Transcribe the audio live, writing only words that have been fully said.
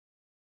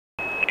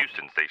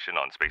engine station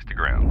on Space to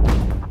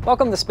Ground.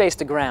 Welcome to Space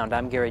to Ground.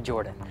 I'm Gary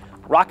Jordan.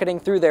 Rocketing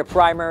through their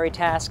primary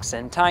tasks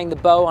and tying the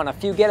bow on a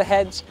few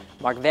get-aheads,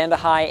 Mark Vande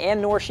Hei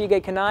and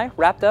Norshige Kanai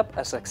wrapped up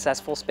a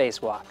successful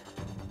spacewalk.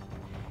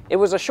 It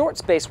was a short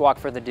spacewalk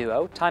for the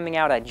duo, timing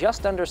out at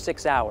just under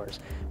 6 hours,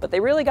 but they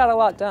really got a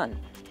lot done.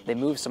 They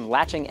moved some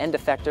latching end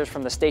effectors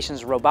from the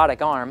station's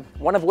robotic arm,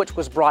 one of which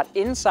was brought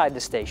inside the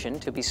station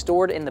to be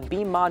stored in the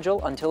beam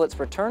module until its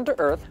return to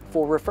Earth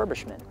for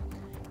refurbishment.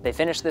 They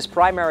finished this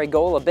primary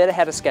goal a bit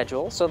ahead of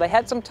schedule, so they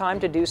had some time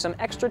to do some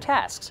extra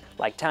tasks,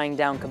 like tying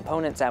down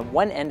components at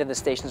one end of the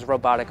station's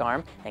robotic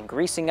arm and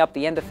greasing up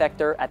the end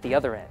effector at the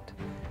other end.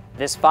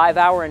 This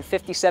 5-hour and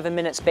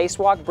 57-minute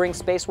spacewalk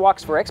brings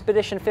spacewalks for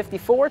Expedition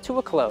 54 to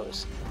a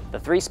close. The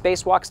 3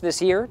 spacewalks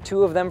this year,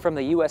 2 of them from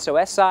the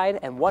USOS side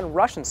and 1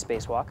 Russian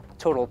spacewalk,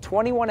 total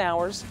 21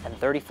 hours and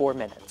 34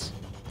 minutes.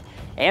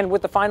 And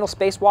with the final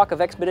spacewalk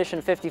of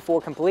Expedition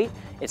 54 complete,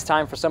 it's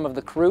time for some of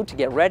the crew to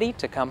get ready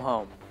to come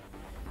home.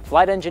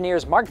 Flight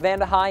engineers Mark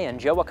Vande Hei and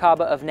Joe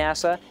Acaba of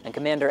NASA and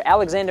Commander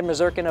Alexander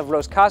Mazurkin of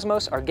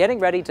Roscosmos are getting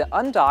ready to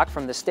undock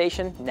from the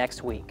station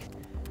next week.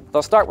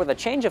 They'll start with a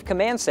change of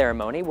command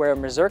ceremony where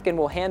Mazurkin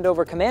will hand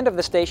over command of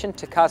the station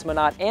to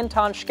cosmonaut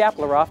Anton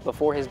Shkaplerov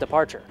before his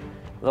departure.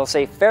 They'll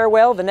say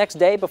farewell the next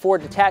day before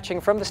detaching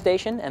from the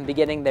station and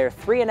beginning their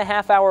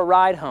 3.5-hour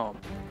ride home.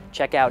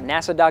 Check out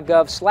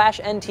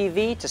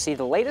nasa.gov/NTV to see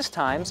the latest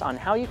times on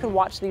how you can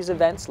watch these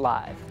events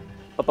live.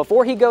 But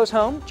before he goes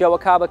home, Joe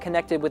Acaba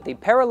connected with the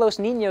Para los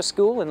Niños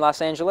School in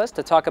Los Angeles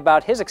to talk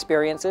about his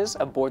experiences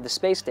aboard the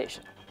space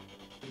station.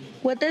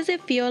 What does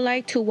it feel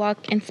like to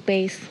walk in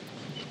space?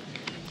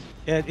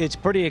 It's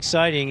pretty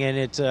exciting, and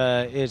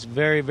it's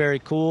very, very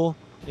cool.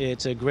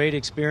 It's a great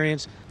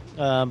experience.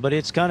 But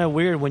it's kind of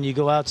weird when you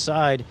go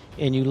outside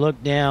and you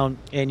look down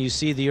and you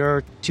see the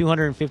Earth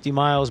 250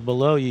 miles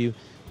below you.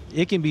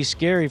 It can be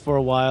scary for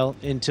a while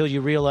until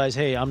you realize,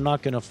 hey, I'm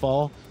not going to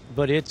fall.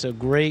 But it's a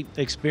great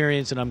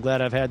experience, and I'm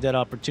glad I've had that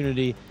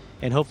opportunity,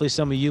 and hopefully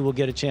some of you will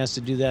get a chance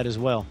to do that as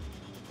well.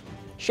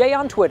 Shay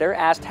on Twitter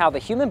asked how the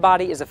human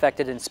body is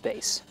affected in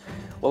space.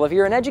 Well, if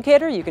you're an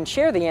educator, you can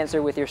share the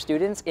answer with your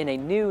students in a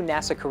new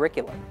NASA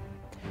curriculum.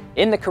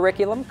 In the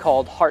curriculum,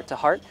 called Heart to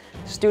Heart,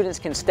 students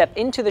can step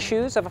into the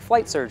shoes of a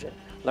flight surgeon,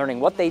 learning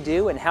what they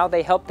do and how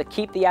they help to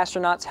keep the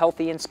astronauts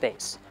healthy in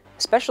space,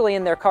 especially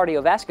in their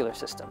cardiovascular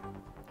system.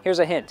 Here's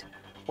a hint: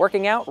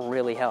 working out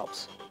really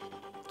helps.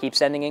 Keep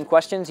sending in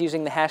questions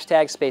using the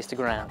hashtag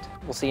 #SpaceToGround.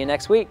 We'll see you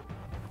next week.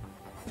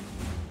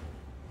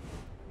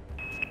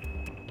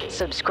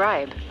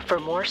 Subscribe for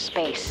more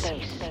space.